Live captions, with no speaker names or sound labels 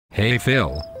Hey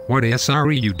Phil, what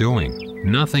are you doing?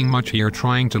 Nothing much here,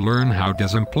 trying to learn how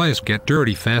does a place get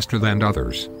dirty faster than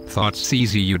others. Thoughts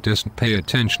easy, you didn't pay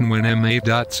attention when M.A.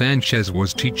 Sanchez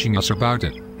was teaching us about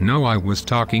it. No, I was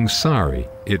talking, sorry.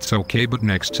 It's okay, but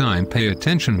next time pay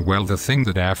attention. Well, the thing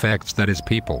that affects that is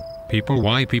people. People,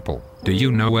 why people? Do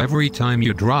you know every time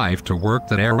you drive to work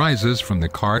that air rises from the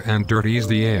car and dirties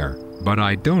the air? But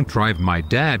I don't drive, my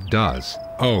dad does.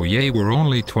 Oh yay, we're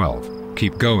only 12.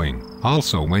 Keep going.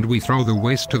 Also, when we throw the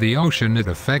waste to the ocean, it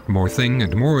affects more thing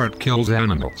and more it kills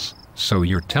animals. So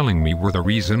you're telling me we're the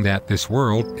reason that this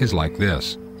world is like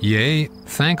this? Yay,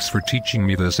 thanks for teaching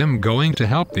me this. I'm going to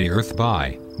help the earth.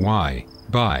 Bye. Why?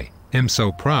 Bye. I'm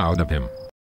so proud of him.